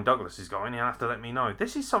Delicious Dwayne Douglas is going. You'll have to let me know.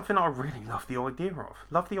 This is something I really love the idea of.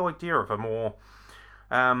 Love the idea of a more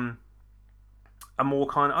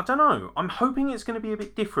kind of, I don't know, I'm hoping it's going to be a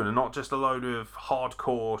bit different and not just a load of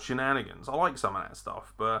hardcore shenanigans. I like some of that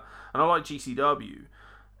stuff, and I like GCW.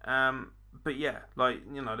 But yeah, like,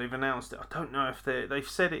 you know, they've announced it. I don't know if they've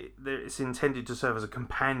said it's intended to serve as a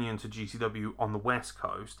companion to GCW on the West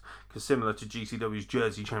Coast, because similar to GCW's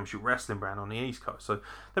Jersey Championship Wrestling brand on the East Coast. So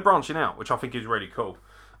they're branching out, which I think is really cool.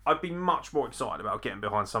 I'd be much more excited about getting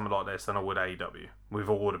behind something like this than I would AEW, with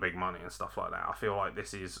all the big money and stuff like that. I feel like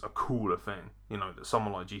this is a cooler thing, you know, that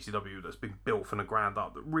someone like GCW that's been built from the ground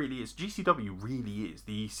up, that really is, GCW really is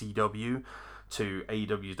the ECW to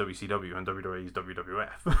AEW's WCW and WWE's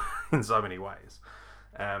WWF in so many ways.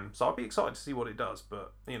 So I'd be excited to see what it does,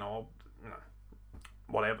 but, you know,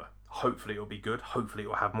 whatever. Hopefully it'll be good. Hopefully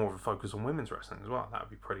it'll have more of a focus on women's wrestling as well. That would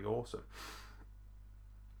be pretty awesome.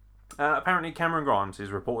 Apparently Cameron Grimes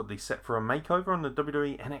is reportedly set for a makeover on the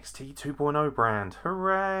WWE NXT 2.0 brand.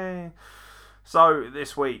 Hooray! So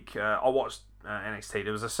this week I watched NXT.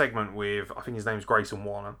 There was a segment with, I think his name's Grayson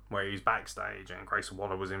Waller, where he's backstage, and Grayson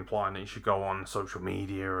Waller was implying that he should go on social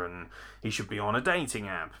media and he should be on a dating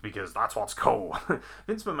app because that's what's cool.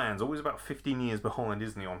 Vince McMahon's always about 15 years behind,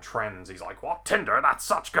 isn't he, on trends. He's like, what, Tinder? That's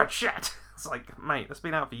such good shit. It's like, mate, that's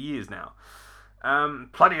been out for years now.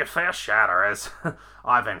 Plenty of fish, shatter as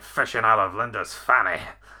I've been fishing out of Linda's fanny.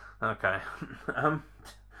 Okay.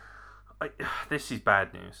 This is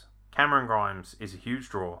bad news. Cameron Grimes is a huge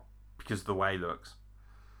draw because of the way he looks.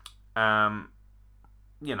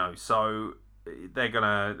 You know, so they're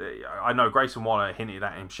gonna, I know Grayson Waller hinted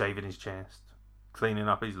at him shaving his chest, cleaning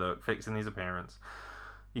up his look, fixing his appearance.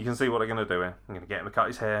 You can see what they're gonna do here. They're gonna get him to cut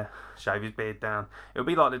his hair, shave his beard down. It'll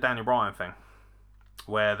be like the Daniel Bryan thing,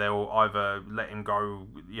 where they'll either let him go,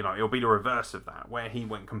 it'll be the reverse of that, where he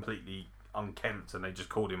went completely unkempt and they just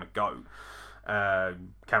called him a goat.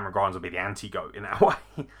 Cameron Grimes will be the anti-goat in that way.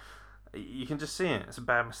 You can just see it. It's a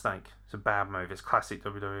bad mistake. It's a bad move. It's classic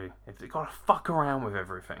WWE. If they got to fuck around with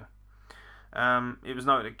everything. It was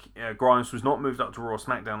noted that Grimes was not moved up to Raw or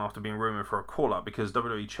SmackDown after being rumoured for a call-up because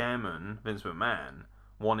WWE chairman Vince McMahon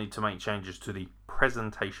wanted to make changes to the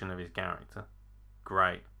presentation of his character.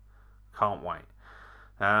 Great. Can't wait.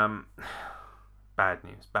 Bad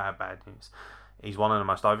news. Bad news. He's one of the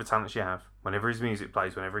most over talents you have. Whenever his music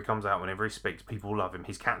plays, whenever he comes out, whenever he speaks, people love him.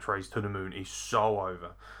 His catchphrase to the moon is so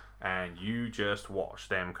over. And you just watch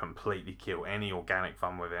them completely kill any organic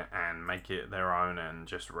fun with it and make it their own and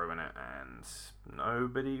just ruin it. And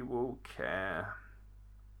nobody will care.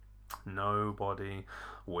 Nobody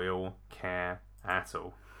will care at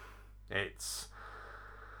all. It's...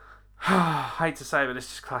 I hate to say it, but it's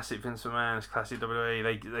just classic Vince McMahon, it's classic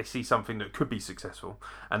WWE. They see something that could be successful,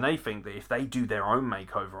 and they think that if they do their own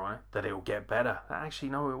makeover on it, that it will get better. Actually,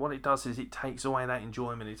 no, what it does is it takes away that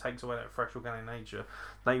enjoyment, it takes away that fresh organic nature.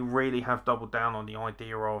 They really have doubled down on the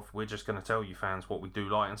idea of, we're just going to tell you fans what we do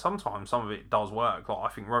like, and sometimes some of it does work. Like, I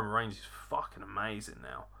think Roman Reigns is fucking amazing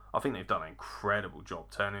now. I think they've done an incredible job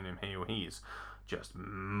turning him heel. He is just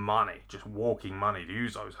money, just walking money. The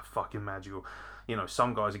Usos are fucking magical.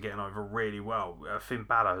 Some guys are getting over really well. Finn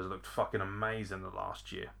Balor has looked fucking amazing the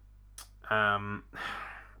last year.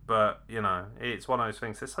 But, it's one of those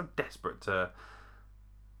things. They're so desperate to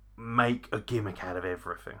make a gimmick out of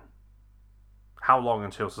everything. How long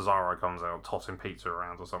until Cesaro comes out tossing pizza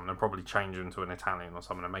around or something? They'll probably change him to an Italian or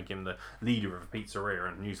something and make him the leader of a pizzeria.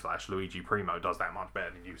 And newsflash, Luigi Primo does that much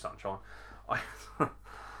better than you, Sunshine.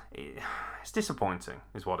 It's disappointing,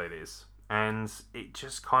 is what it is. And it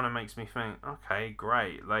just kind of makes me think, okay,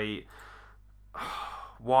 great.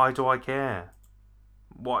 Why do I care?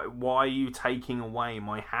 Why are you taking away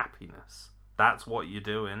my happiness? That's what you're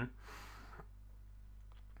doing.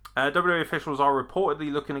 WWE officials are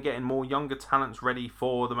reportedly looking at getting more younger talents ready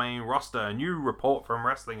for the main roster. A new report from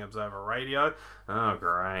Wrestling Observer Radio, oh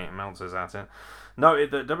great, Meltzer's at it,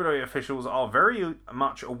 noted that WWE officials are very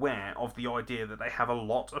much aware of the idea that they have a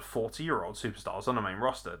lot of 40-year-old superstars on the main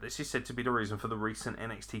roster. This is said to be the reason for the recent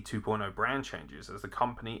NXT 2.0 brand changes, as the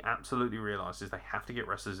company absolutely realises they have to get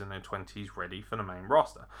wrestlers in their 20s ready for the main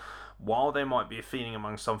roster. While there might be a feeling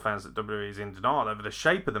among some fans that WWE is in denial over the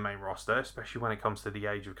shape of the main roster, especially when it comes to the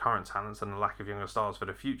age of current talents and the lack of younger stars for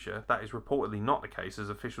the future, that is reportedly not the case, as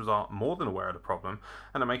officials are more than aware of the problem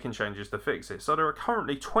and are making changes to fix it. So there are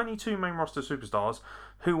currently 22 main roster superstars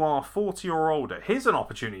who are 40 or older. Here's an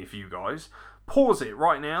opportunity for you guys. Pause it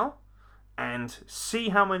right now and see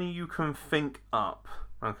how many you can think up.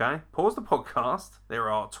 Okay, pause the podcast. There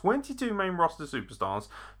are 22 main roster superstars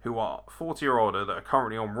who are 40 or older that are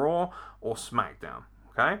currently on Raw or SmackDown.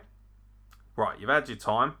 Okay, right, you've had your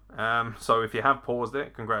time. So if you have paused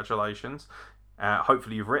it, congratulations.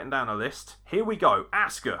 Hopefully you've written down a list. Here we go.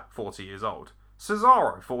 Asuka, 40 years old.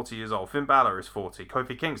 Cesaro, 40 years old. Finn Balor is 40.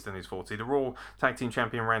 Kofi Kingston is 40. The Raw Tag Team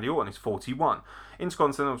Champion Randy Orton is 41.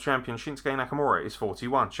 Intercontinental Champion Shinsuke Nakamura is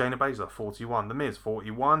 41. Shayna Baszler, 41. The Miz,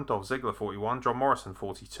 41. Dolph Ziggler, 41. John Morrison,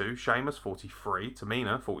 42. Sheamus, 43.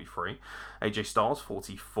 Tamina, 43. AJ Styles,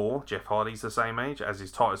 44. Jeff Hardy's the same age, as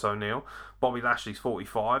is Titus O'Neil. Bobby Lashley's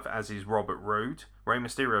 45, as is Robert Roode. Rey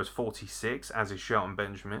Mysterio's 46, as is Shelton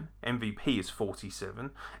Benjamin. MVP is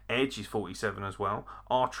 47. Edge is 47 as well.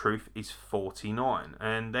 R-Truth is 49.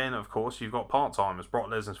 And then, of course, you've got part-timers. Brock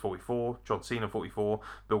Lesnar's 44. John Cena 44.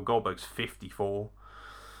 Bill Goldberg's 54.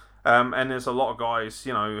 And there's a lot of guys,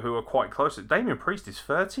 who are quite close. Damian Priest is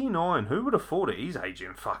 39. Who would have thought it? He's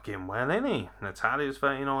aging fucking well, isn't he? Natalia's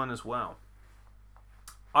 39 as well.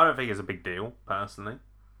 I don't think it's a big deal, personally.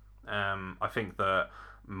 I think that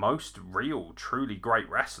most real, truly great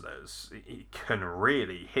wrestlers can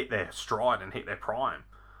really hit their stride and hit their prime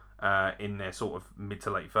in their sort of mid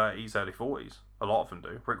to late 30s, early 40s. A lot of them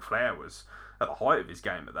do. Ric Flair was at the height of his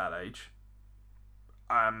game at that age.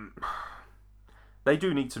 They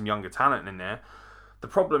do need some younger talent in there. The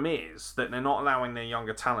problem is that they're not allowing their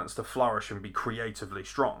younger talents to flourish and be creatively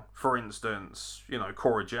strong. For instance,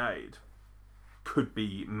 Cora Jade could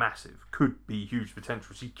be massive, could be huge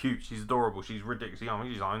potential. She's cute, she's adorable, she's ridiculously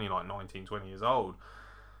young. She's only like 19, 20 years old.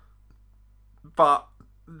 But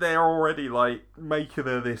they're already like making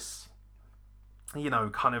her this,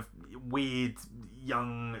 kind of weird,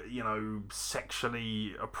 young,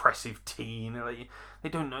 sexually oppressive teen. They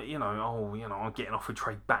don't know, I'm getting off with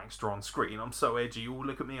Trey Baxter on screen. I'm so edgy. Oh,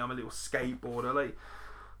 look at me, I'm a little skateboarder.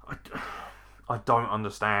 I don't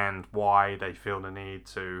understand why they feel the need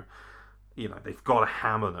to You know, they've got to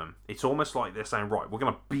hammer them. It's almost like they're saying, right, we're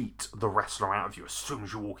going to beat the wrestler out of you as soon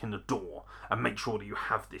as you walk in the door and make sure that you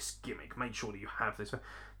have this gimmick. Make sure that you have this.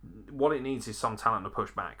 What it needs is some talent to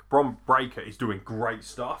push back. Bron Breakker is doing great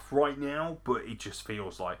stuff right now, but it just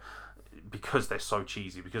feels like, because they're so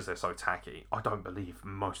cheesy, because they're so tacky, I don't believe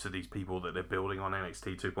most of these people that they're building on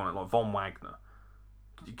NXT 2.0, like Von Wagner.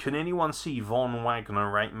 Can anyone see Von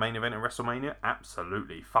Wagner main event at WrestleMania?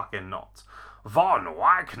 Absolutely fucking not. Von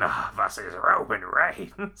Wagner versus Roman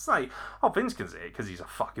Reigns. It's like, oh, Vince can see it because he's a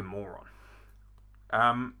fucking moron.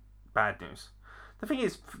 Bad news. The thing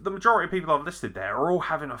is, the majority of people I've listed there are all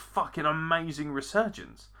having a fucking amazing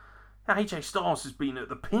resurgence. Now, AJ Styles has been at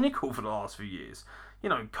the pinnacle for the last few years. You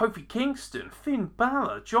know, Kofi Kingston, Finn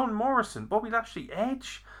Balor, John Morrison, Bobby Lashley,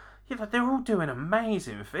 Edge. You know, they're all doing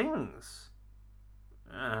amazing things.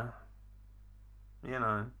 You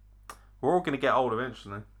know, we're all going to get old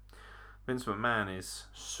eventually. Vince McMahon is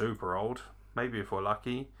super old. Maybe if we're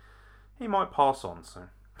lucky, he might pass on soon.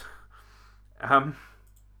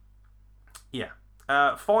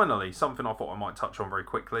 Finally, something I thought I might touch on very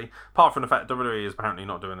quickly. Apart from the fact WWE is apparently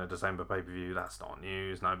not doing a December pay-per-view, that's not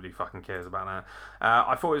news. Nobody fucking cares about that.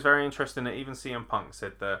 I thought it was very interesting that even CM Punk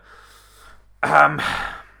said that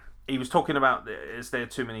he was talking about, is there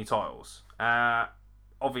too many titles?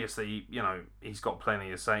 Obviously, you know, he's got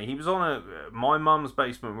plenty to say. He was on My Mum's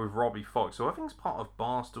Basement with Robbie Fox, who I think is part of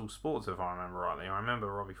Barstool Sports, if I remember rightly. I remember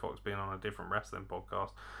Robbie Fox being on a different wrestling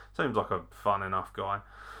podcast. Seems like a fun enough guy.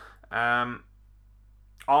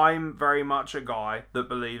 I'm very much a guy that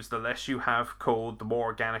believes the less you have called, the more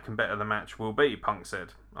organic and better the match will be, Punk said.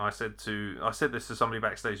 I said this to somebody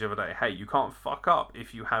backstage the other day. Hey, you can't fuck up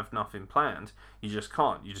if you have nothing planned. You just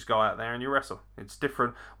can't. You just go out there and you wrestle. It's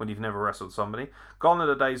different when you've never wrestled somebody. Gone are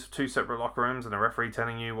the days of two separate locker rooms and a referee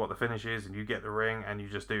telling you what the finish is and you get the ring and you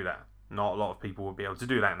just do that. Not a lot of people would be able to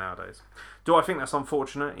do that nowadays. Do I think that's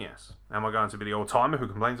unfortunate? Yes. Am I going to be the old-timer who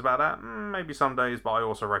complains about that? Maybe some days, but I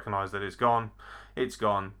also recognise that it's gone. It's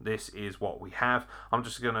gone. This is what we have. I'm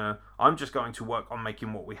just going to work on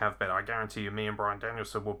making what we have better. I guarantee you, me and Bryan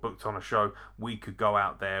Danielson were booked on a show. We could go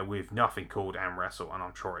out there with nothing called and wrestle, and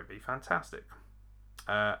I'm sure it'd be fantastic.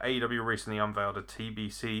 AEW recently unveiled a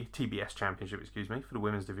TBS championship, for the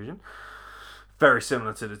women's division. Very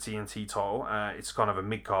similar to the TNT title. It's kind of a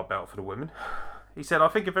mid-card belt for the women. He said, I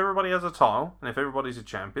think if everybody has a title, and if everybody's a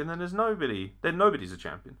champion, then nobody's a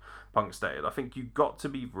champion. Punk stated, I think you've got to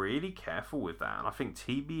be really careful with that. And I think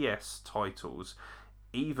TBS titles,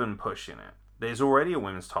 even pushing it. There's already a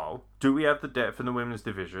women's title. Do we have the depth in the women's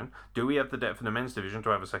division? Do we have the depth in the men's division to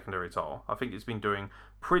have a secondary title? I think it's been doing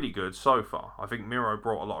pretty good so far. I think Miro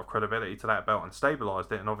brought a lot of credibility to that belt and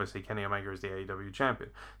stabilised it, and obviously Kenny Omega is the AEW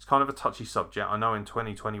champion. It's kind of a touchy subject. I know in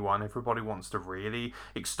 2021 everybody wants to really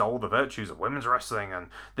extol the virtues of women's wrestling, and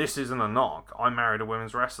this isn't a knock. I married a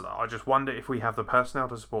women's wrestler. I just wonder if we have the personnel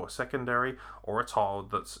to support a secondary or a title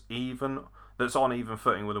that's on even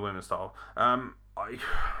footing with a women's title.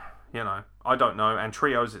 I don't know. And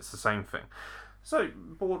trios, it's the same thing. So,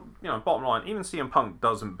 bottom line, even CM Punk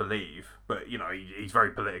doesn't believe, but, he's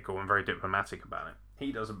very political and very diplomatic about it.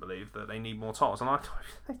 He doesn't believe that they need more titles. And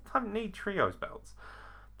they don't need trios belts.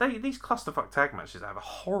 These clusterfuck tag matches are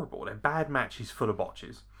horrible. They're bad matches full of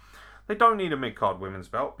botches. They don't need a mid-card women's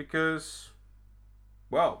belt because,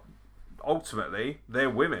 well, ultimately, their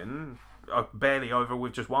women are barely over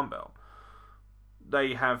with just one belt.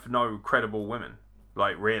 They have no credible women.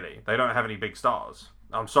 Like, really. They don't have any big stars.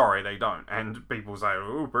 I'm sorry, they don't. And people say,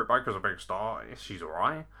 oh, Britt Baker's a big star. She's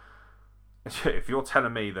alright. If you're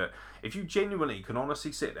telling me that, if you genuinely can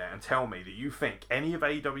honestly sit there and tell me that you think any of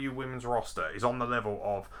AEW women's roster is on the level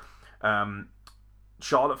of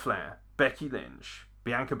Charlotte Flair, Becky Lynch,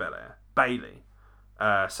 Bianca Belair, Bayley,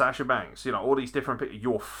 Sasha Banks, all these different people,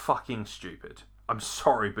 you're fucking stupid. I'm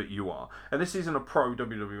sorry, but you are. And this isn't a pro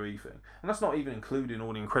WWE thing. And that's not even including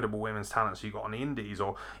all the incredible women's talents you got on the Indies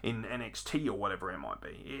or in NXT or whatever it might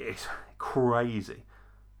be. It's crazy.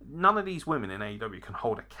 None of these women in AEW can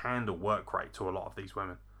hold a candle work rate to a lot of these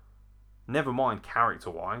women. Never mind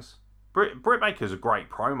character-wise. Britt Baker's a great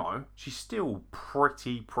promo. She's still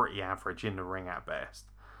pretty average in the ring at best.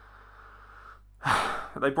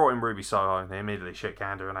 They brought in Ruby Soho. They immediately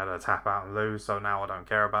shit-canned her and had her tap out and lose, so now I don't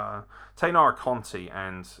care about her. Taynara Conti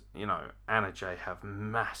and, Anna Jay have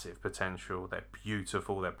massive potential. They're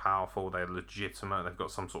beautiful, they're powerful, they're legitimate. They've got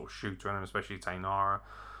some sort of shooter in them, especially Taynara.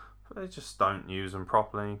 But they just don't use them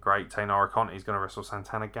properly. Great, Taynara Conti's going to wrestle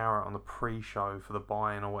Santana Garrett on the pre-show for the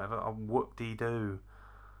buy-in or whatever. Whoop-dee-doo.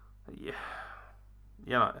 Yeah.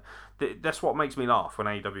 That's what makes me laugh when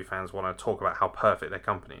AEW fans want to talk about how perfect their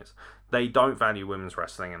company is. They don't value women's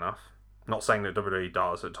wrestling enough. Not saying that WWE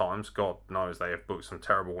does at times. God knows they have booked some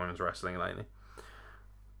terrible women's wrestling lately.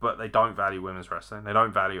 But they don't value women's wrestling. They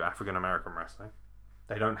don't value African American wrestling.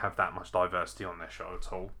 They don't have that much diversity on their show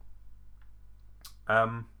at all.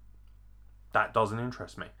 That doesn't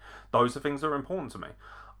interest me. Those are things that are important to me.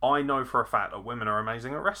 I know for a fact that women are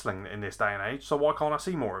amazing at wrestling in this day and age, so why can't I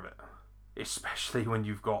see more of it? Especially when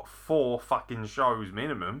you've got 4 fucking shows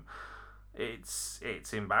minimum. It's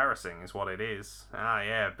embarrassing is what it is. Ah,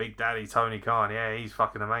 yeah, Big Daddy Tony Khan, yeah, he's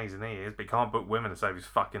fucking amazing, he is, but he can't book women to save his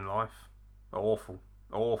fucking life. Awful.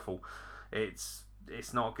 It's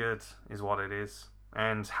not good, is what it is.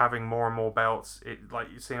 And having more and more belts, it, like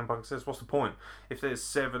CM Punk says, what's the point? If there's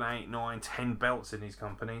 7, 8, 9, 10 belts in these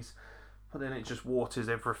companies, but then it just waters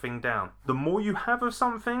everything down. The more you have of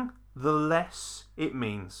something, the less it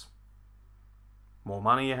means. More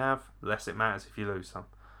money you have, less it matters if you lose some.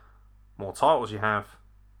 More titles you have,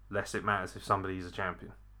 less it matters if somebody's a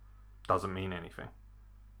champion. Doesn't mean anything.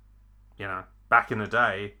 You know, back in the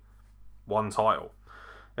day, 1 title.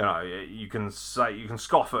 You know, you can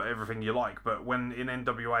scoff at everything you like, but when in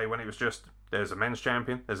NWA, when it was just, there's a men's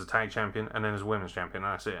champion, there's a tag champion, and then there's a women's champion,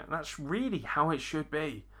 and that's it. And that's really how it should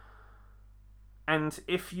be. And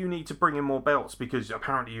if you need to bring in more belts because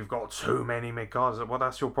apparently you've got too many mid-carders, well,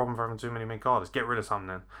 that's your problem for having too many mid-carders. Get rid of some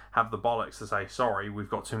then. Have the bollocks to say, sorry, we've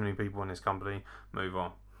got too many people in this company, move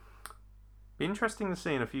on. Be interesting to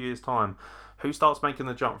see in a few years' time who starts making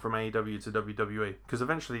the jump from AEW to WWE, because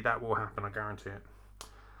eventually that will happen, I guarantee it.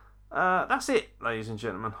 That's it, ladies and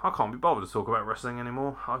gentlemen. I can't be bothered to talk about wrestling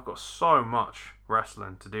anymore. I've got so much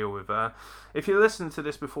wrestling to deal with. If you're listening to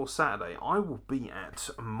this before Saturday, I will be at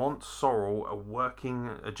Mont Sorrel, a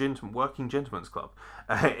working gentleman's club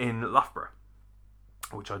in Loughborough,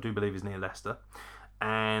 which I do believe is near Leicester.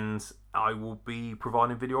 And I will be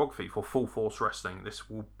providing videography for Full Force Wrestling. This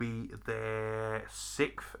will be their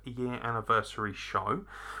 6th year anniversary show.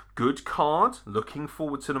 Good card. Looking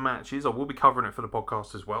forward to the matches. I will be covering it for the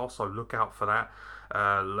podcast as well, so look out for that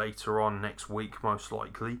later on next week, most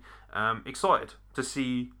likely. Excited to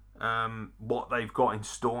see what they've got in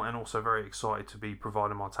store, and also very excited to be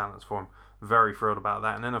providing my talents for them. Very thrilled about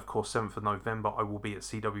that. And then, of course, 7th of November, I will be at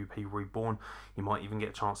CWP Reborn. You might even get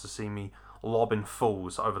a chance to see me lobbing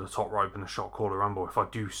fools over the top rope in the Shot Caller Rumble if I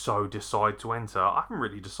do so decide to enter. I haven't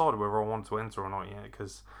really decided whether I want to enter or not yet,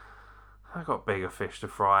 because I've got bigger fish to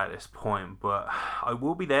fry at this point. But I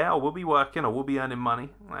will be there, I will be working, I will be earning money,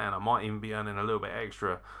 and I might even be earning a little bit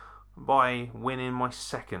extra by winning my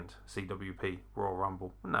 2nd CWP Royal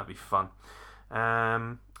Rumble. Wouldn't that be fun?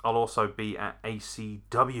 I'll also be at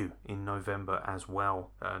ACW in November as well.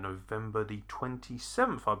 November the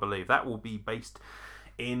 27th, I believe. That will be based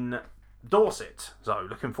in Dorset. So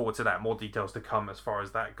looking forward to that. More details to come as far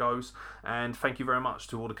as that goes. And thank you very much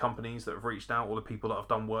to all the companies that have reached out, all the people that I've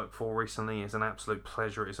done work for recently. It's an absolute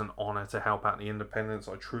pleasure. It's an honour to help out the independents.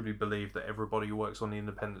 I truly believe that everybody who works on the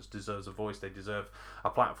independents deserves a voice. They deserve a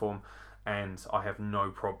platform. And I have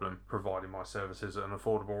no problem providing my services at an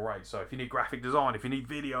affordable rate. So if you need graphic design, if you need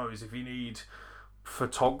videos, if you need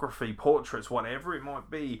photography, portraits, whatever it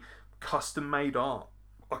might be, custom made art,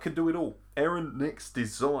 I can do it all. Aaron Nix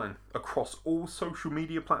Design across all social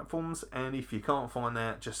media platforms. And if you can't find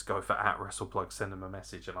that, just go for @WrestlePlug, send them a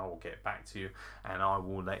message and I will get back to you. And I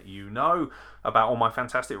will let you know about all my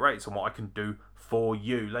fantastic rates and what I can do for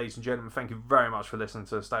you. Ladies and gentlemen, thank you very much for listening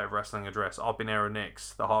to the State of Wrestling Address. I've been Aaron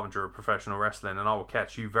Nix, the harbinger of professional wrestling, and I will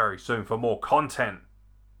catch you very soon for more content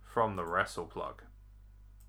from the WrestlePlug.